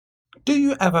Do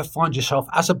you ever find yourself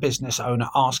as a business owner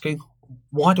asking,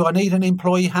 why do I need an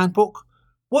employee handbook?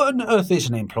 What on earth is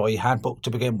an employee handbook to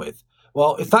begin with?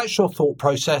 Well, if that's your thought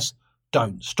process,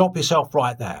 don't. Stop yourself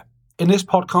right there. In this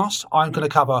podcast, I'm going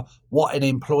to cover what an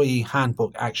employee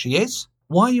handbook actually is,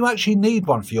 why you actually need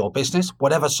one for your business,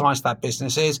 whatever size that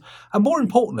business is, and more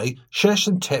importantly, share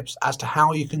some tips as to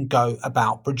how you can go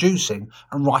about producing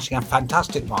and writing a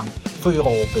fantastic one for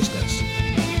your business.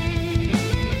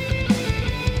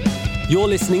 You're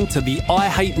listening to the I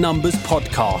Hate Numbers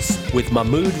podcast with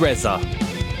Mahmood Reza.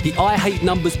 The I Hate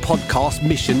Numbers podcast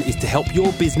mission is to help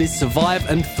your business survive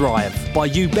and thrive by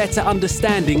you better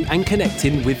understanding and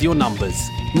connecting with your numbers.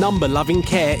 Number-loving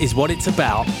care is what it's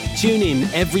about. Tune in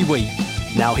every week.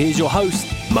 Now here's your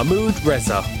host, Mahmood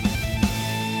Reza.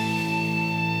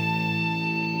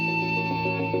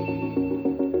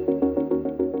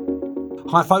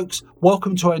 Hi folks,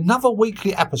 welcome to another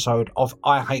weekly episode of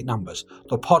I Hate Numbers,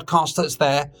 the podcast that's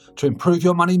there to improve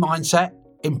your money mindset,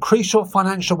 increase your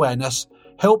financial awareness,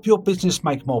 help your business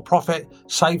make more profit,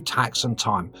 save tax and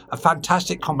time. A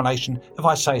fantastic combination, if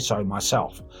I say so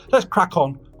myself. Let's crack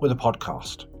on with the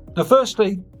podcast. Now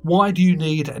firstly, why do you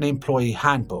need an employee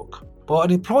handbook? Well,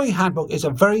 an employee handbook is a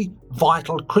very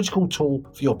vital, critical tool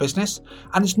for your business,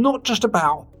 and it's not just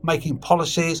about making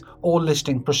policies or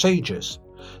listing procedures.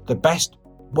 The best,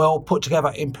 well put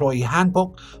together employee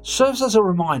handbook serves as a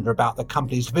reminder about the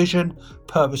company's vision,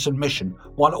 purpose and mission,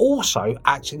 while also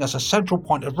acting as a central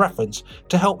point of reference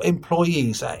to help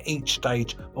employees at each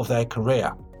stage of their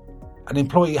career. An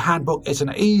employee handbook is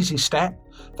an easy step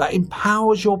that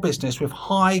empowers your business with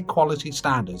high quality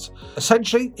standards.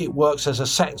 Essentially, it works as a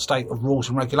set state of rules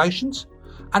and regulations,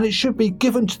 and it should be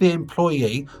given to the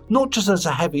employee not just as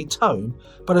a heavy tome,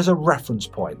 but as a reference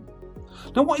point.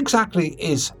 Now, what exactly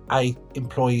is an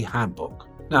employee handbook?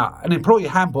 Now, an employee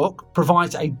handbook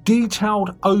provides a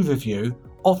detailed overview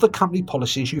of the company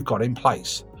policies you've got in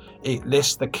place. It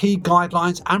lists the key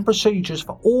guidelines and procedures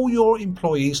for all your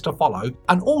employees to follow,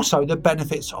 and also the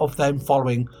benefits of them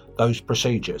following those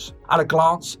procedures. At a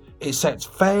glance, it sets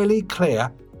fairly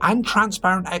clear and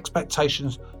transparent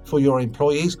expectations for your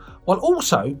employees, while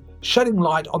also shedding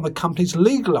light on the company's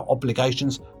legal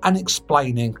obligations and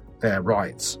explaining their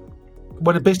rights.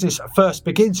 When a business first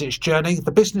begins its journey,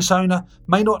 the business owner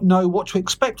may not know what to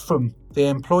expect from the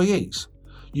employees.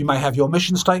 You may have your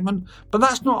mission statement, but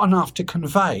that's not enough to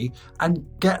convey and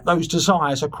get those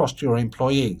desires across to your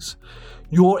employees.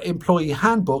 Your employee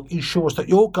handbook ensures that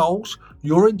your goals,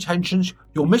 your intentions,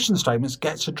 your mission statements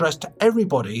gets addressed to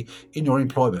everybody in your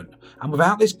employment. And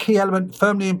without this key element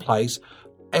firmly in place,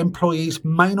 employees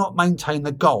may not maintain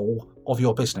the goal of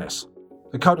your business.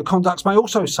 The code of conduct may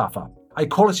also suffer. A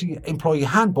quality employee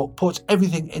handbook puts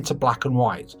everything into black and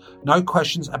white. No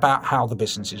questions about how the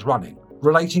business is running.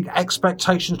 Relating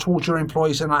expectations towards your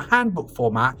employees in a handbook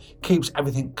format keeps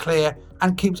everything clear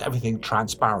and keeps everything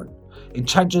transparent.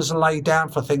 Intentions are laid down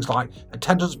for things like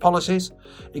attendance policies.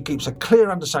 It keeps a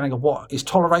clear understanding of what is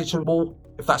tolerable,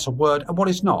 if that's a word, and what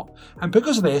is not. And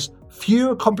because of this,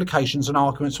 fewer complications and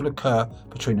arguments will occur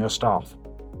between your staff.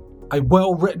 A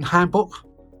well-written handbook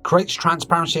creates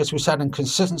transparency, as we said, and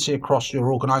consistency across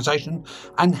your organisation,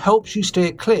 and helps you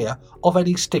steer clear of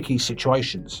any sticky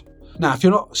situations. Now, if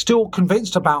you're not still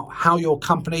convinced about how your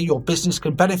company, your business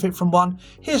can benefit from one,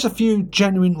 here's a few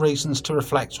genuine reasons to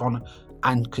reflect on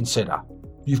and consider.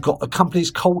 You've got the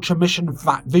company's culture, mission,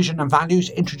 vision and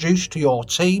values introduced to your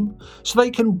team so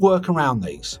they can work around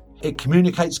these. It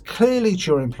communicates clearly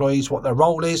to your employees what their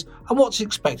role is and what's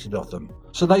expected of them,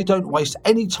 so they don't waste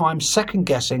any time second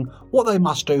guessing what they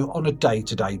must do on a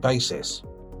day-to-day basis.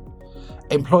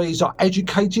 Employees are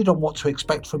educated on what to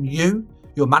expect from you,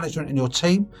 your management and your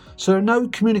team, so there are no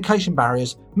communication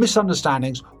barriers,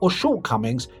 misunderstandings or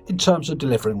shortcomings in terms of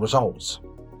delivering results.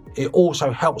 It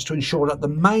also helps to ensure that the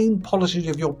main policies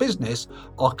of your business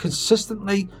are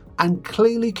consistently and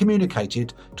clearly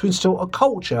communicated to instill a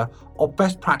culture of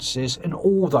best practices in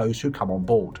all those who come on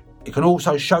board. It can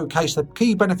also showcase the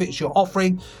key benefits you're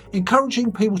offering,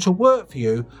 encouraging people to work for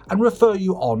you and refer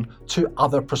you on to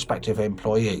other prospective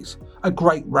employees. A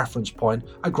great reference point,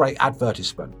 a great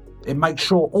advertisement. It makes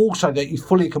sure also that you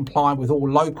fully comply with all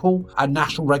local and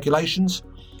national regulations.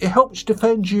 It helps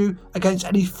defend you against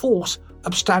any false,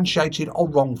 substantiated or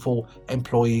wrongful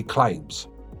employee claims.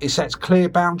 It sets clear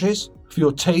boundaries for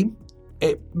your team.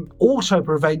 It also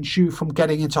prevents you from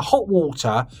getting into hot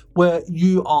water where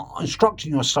you are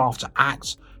instructing your staff to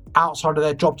act outside of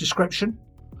their job description,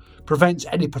 prevents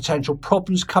any potential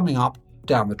problems coming up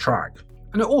down the track.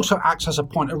 And it also acts as a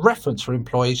point of reference for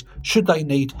employees should they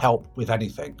need help with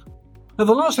anything. Now,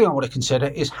 the last thing I want to consider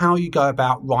is how you go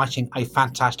about writing a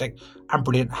fantastic and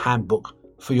brilliant handbook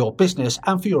for your business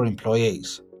and for your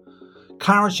employees.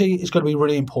 Clarity is going to be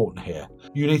really important here.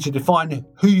 You need to define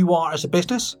who you are as a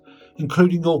business,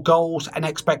 including your goals and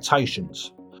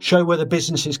expectations. Show where the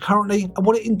business is currently and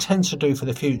what it intends to do for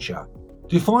the future.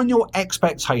 Define your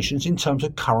expectations in terms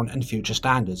of current and future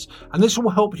standards, and this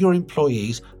will help your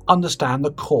employees understand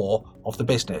the core of the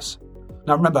business.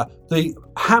 Now remember, the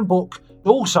handbook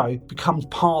also becomes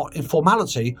part in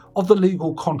formality of the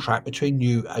legal contract between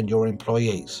you and your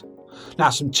employees. Now,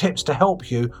 some tips to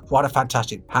help you write a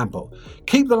fantastic handbook.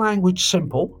 Keep the language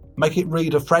simple, make it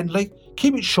reader friendly,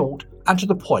 keep it short and to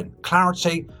the point.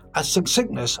 Clarity and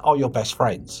succinctness are your best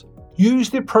friends.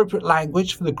 Use the appropriate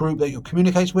language for the group that you're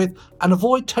communicating with and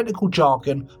avoid technical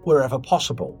jargon wherever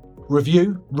possible.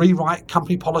 Review, rewrite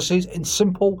company policies in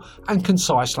simple and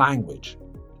concise language.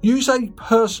 Use a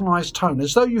personalised tone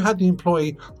as though you had the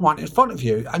employee right in front of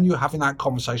you and you're having that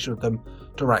conversation with them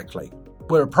directly.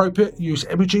 Where appropriate, use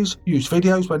images, use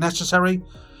videos where necessary.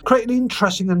 Create an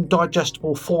interesting and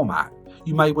digestible format.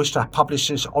 You may wish to publish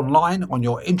this online on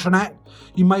your intranet.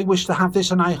 You may wish to have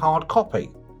this in a hard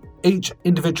copy. Each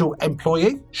individual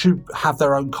employee should have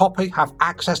their own copy, have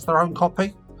access to their own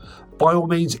copy. By all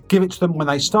means, give it to them when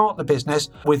they start the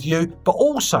business with you, but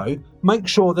also make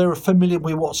sure they're familiar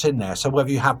with what's in there. So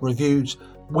whether you have reviews,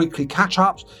 weekly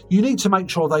catch-ups, you need to make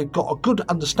sure they've got a good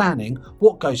understanding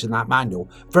what goes in that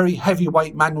manual. Very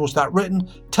heavyweight manuals that are written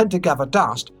tend to gather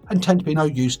dust and tend to be no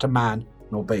use to man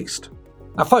nor beast.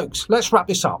 Now folks, let's wrap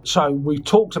this up. So we've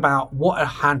talked about what a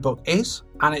handbook is,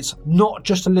 and it's not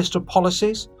just a list of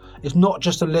policies. It's not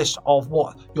just a list of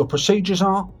what your procedures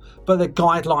are, but the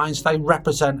guidelines they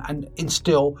represent and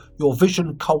instill your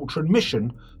vision, culture and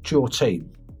mission to your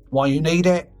team. Why you need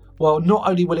it? Well, not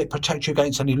only will it protect you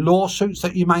against any lawsuits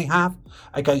that you may have,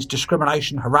 against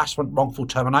discrimination, harassment, wrongful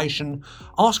termination,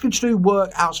 asking to do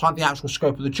work outside the actual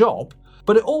scope of the job,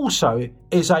 but it also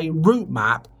is a route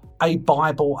map, a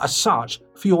Bible as such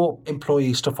for your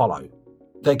employees to follow.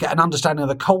 They get an understanding of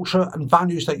the culture and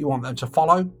values that you want them to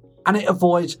follow, and it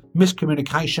avoids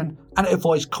miscommunication and it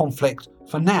avoids conflict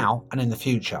for now and in the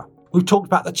future. We've talked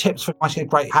about the tips for writing a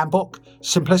great handbook: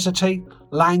 simplicity,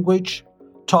 language,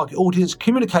 target audience,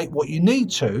 communicate what you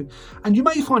need to, and you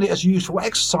may find it as a useful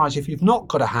exercise if you've not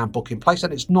got a handbook in place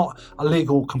and it's not a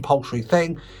legal compulsory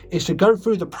thing, is to go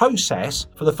through the process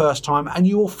for the first time, and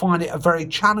you will find it a very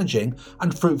challenging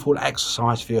and fruitful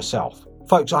exercise for yourself.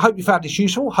 Folks, I hope you found this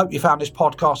useful. Hope you found this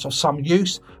podcast of some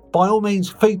use. By all means,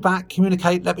 feedback,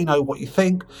 communicate, let me know what you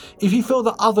think. If you feel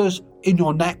that others in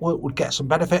your network would get some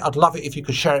benefit, I'd love it if you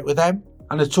could share it with them.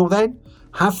 And until then,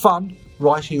 have fun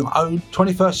writing your own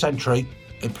 21st century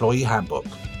employee handbook.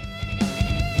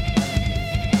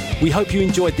 We hope you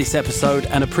enjoyed this episode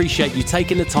and appreciate you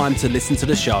taking the time to listen to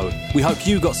the show. We hope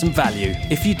you got some value.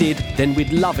 If you did, then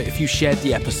we'd love it if you shared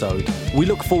the episode. We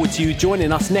look forward to you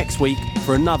joining us next week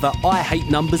for another I Hate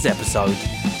Numbers episode.